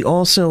 he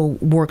also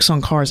works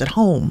on cars at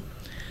home.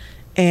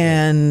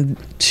 And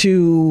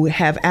to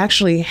have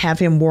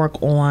him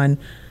work on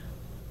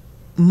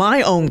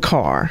my own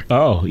car.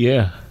 Oh,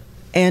 yeah.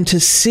 And to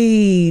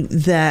see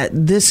that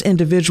this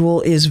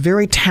individual is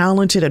very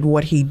talented at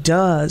what he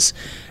does,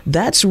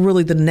 that's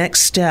really the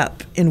next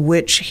step in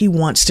which he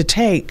wants to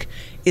take,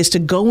 is to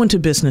go into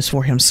business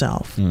for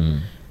himself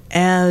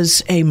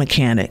as a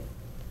mechanic.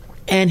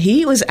 And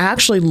he was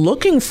actually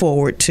looking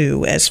forward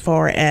to, as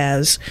far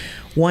as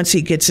once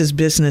he gets his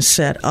business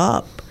set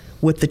up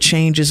with the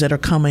changes that are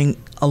coming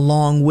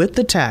along with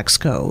the tax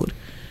code,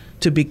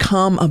 to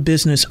become a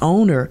business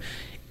owner.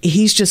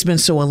 He's just been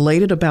so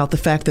elated about the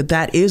fact that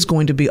that is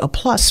going to be a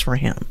plus for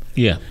him.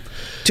 Yeah.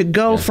 To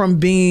go from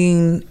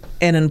being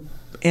an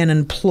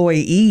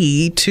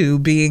employee to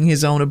being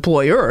his own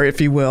employer, if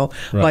you will,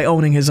 by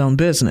owning his own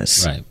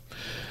business. Right.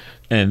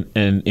 And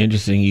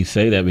interesting you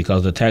say that,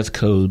 because the tax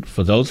code,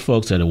 for those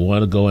folks that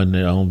want to go in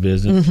their own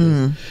business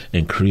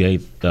and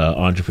create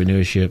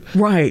entrepreneurship,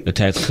 right, the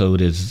tax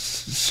code is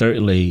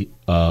certainly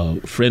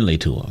friendly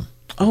to them.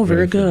 Oh,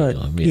 very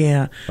good.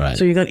 Yeah. Right.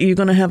 So you're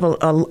going to have a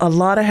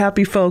lot of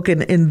happy folk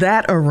in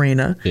that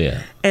arena.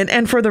 Yeah.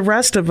 And for the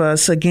rest of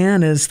us,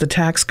 again, as the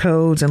tax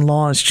codes and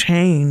laws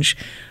change,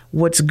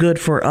 what's good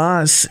for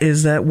us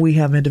is that we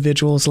have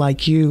individuals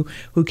like you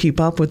who keep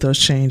up with those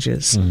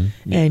changes.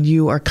 Yeah. And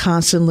you are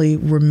constantly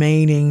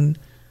remaining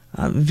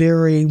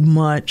very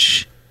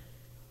much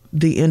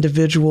the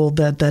individual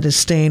that is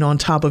staying on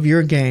top of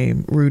your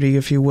game, Rudy,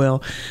 if you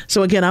will.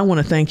 So again, I want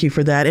to thank you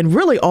for that, and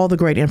really all the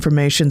great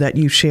information that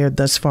you've shared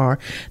thus far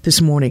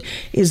this morning.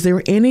 Is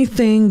there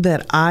anything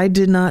that I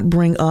did not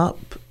bring up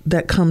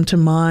that come to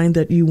mind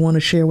that you want to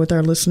share with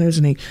our listeners?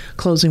 Any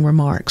closing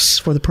remarks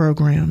for the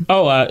program?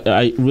 Oh,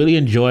 I really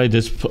enjoyed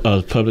this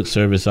public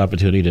service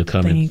opportunity to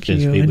come and speak with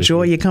you.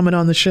 Enjoy you coming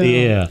on the show.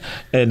 Yeah,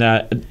 and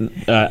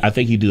I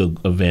think you do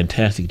a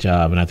fantastic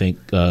job, and I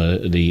think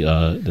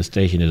the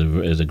station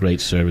is a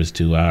great service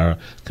to our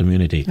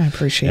community. I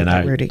appreciate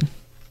that, Rudy.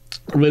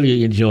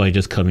 Really enjoy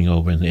just coming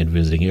over and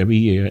visiting every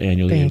year,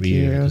 annually, every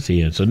year to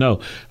see it. So no,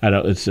 I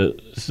don't.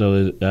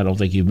 I don't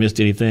think you missed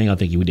anything. I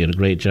think you did a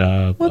great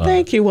job. Well,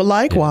 thank you. Well,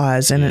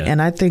 likewise, yeah.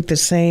 And I think the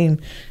same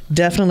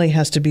definitely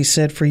has to be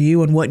said for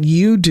you and what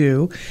you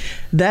do.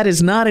 That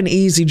is not an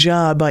easy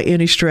job by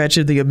any stretch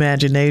of the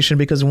imagination,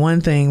 because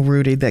one thing,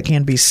 Rudy, that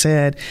can be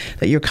said,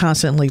 that you're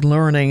constantly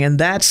learning, and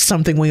that's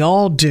something we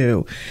all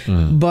do.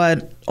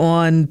 But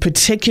on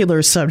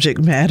particular subject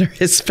matter,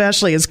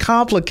 especially as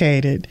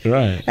complicated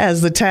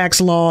as the tax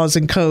laws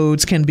and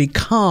codes can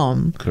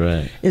become.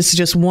 Correct. It's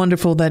just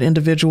wonderful that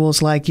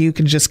individuals like you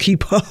can just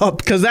keep up,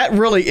 because that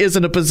really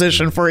isn't a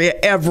position for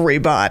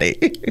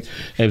everybody.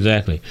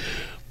 Exactly.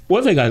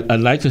 One thing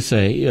I'd like to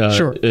say,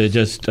 sure.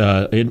 Just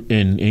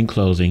in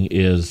closing,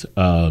 is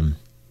I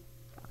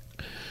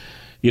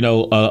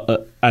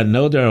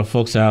know there are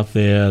folks out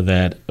there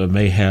that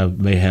may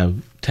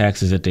have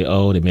taxes that they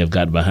owe. They may have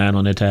gotten behind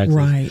on their taxes.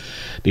 Right.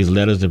 These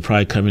letters are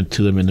probably coming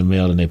to them in the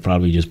mail, and they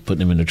probably just putting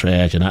them in the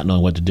trash and not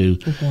knowing what to do.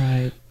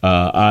 Right.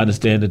 I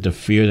understand that the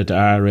fear that the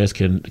IRS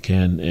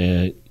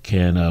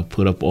can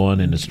put up on,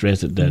 and the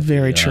stress that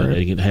very true.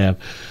 They can have.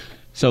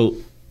 So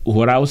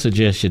what I would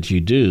suggest that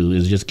you do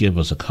is just give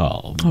us a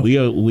call. Oh. We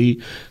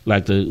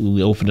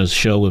open the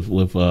show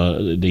with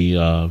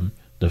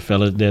the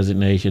fellow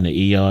designation, the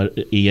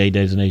EA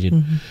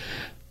designation.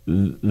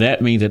 Mm-hmm.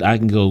 That means that I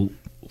can go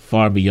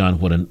far beyond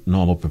what a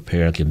normal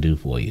preparer can do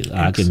for you.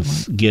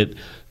 Excellent.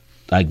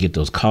 I get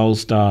those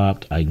calls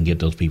stopped. I can get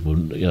those people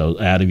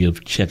out of your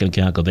checking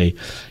account, because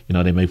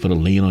they may put a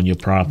lien on your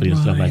property and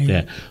stuff like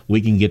that.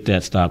 We can get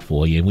that stopped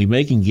for you, and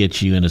we can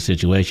get you in a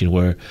situation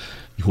where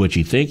what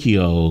you think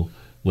you owe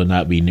will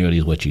not be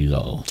nearly what you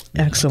owe.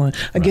 Excellent.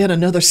 Again,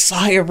 another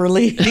sigh of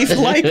relief,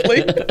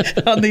 likely,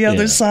 on the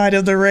other side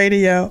of the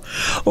radio,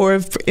 or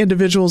if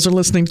individuals are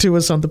listening to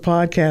us on the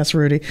podcast,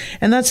 Rudy.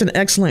 And that's an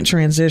excellent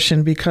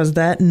transition, because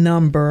that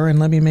number, and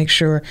let me make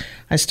sure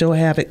I still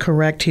have it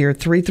correct here,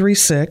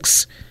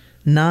 336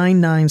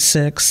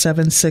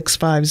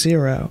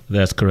 996-7650.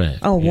 That's correct.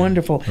 Oh, yeah.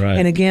 Wonderful. Right.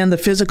 And again, the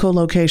physical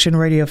location,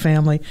 Radio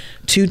Family,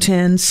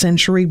 210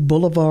 Century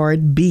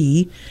Boulevard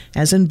B,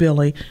 as in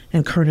Billy,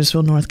 in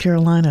Kernersville, North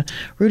Carolina.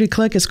 Rudy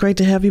Click, it's great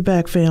to have you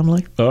back,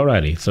 family. All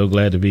righty. So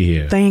glad to be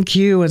here. Thank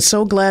you. And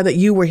so glad that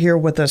you were here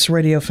with us,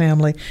 Radio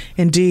Family.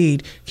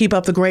 Indeed. Keep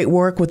up the great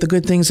work with the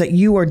good things that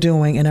you are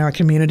doing in our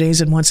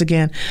communities. And once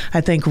again,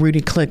 I thank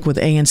Rudy Click with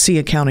ANC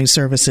Accounting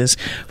Services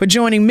for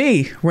joining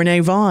me, Renee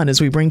Vaughn,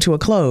 as we bring to a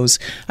close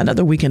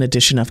another weekend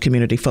edition of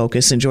Community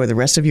Focus. Enjoy the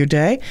rest of your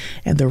day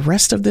and the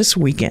rest of this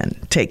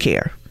weekend. Take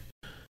care.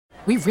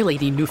 We really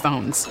need new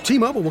phones.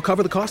 T-Mobile will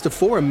cover the cost of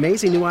 4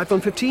 amazing new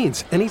iPhone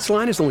 15s, and each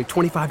line is only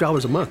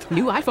 $25 a month.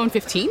 New iPhone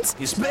 15s?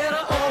 It's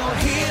better over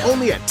here.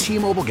 Only at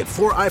T-Mobile, get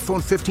 4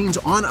 iPhone 15s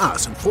on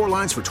us and 4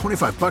 lines for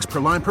 $25 per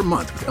line per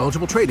month with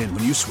eligible trade-in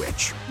when you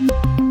switch.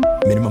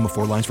 Minimum of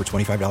 4 lines for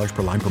 $25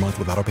 per line per month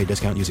with autopay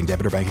discount using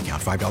debit or bank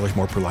account. $5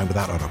 more per line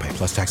without autopay,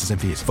 plus taxes and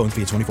fees. Phone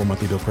fee at 24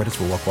 monthly bill credits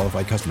for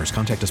well-qualified customers.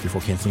 Contact us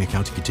before canceling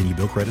account to continue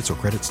bill credits or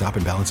credit stop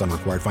and balance on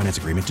required finance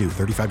agreement due.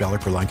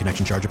 $35 per line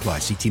connection charge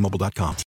applies. See T-Mobile.com.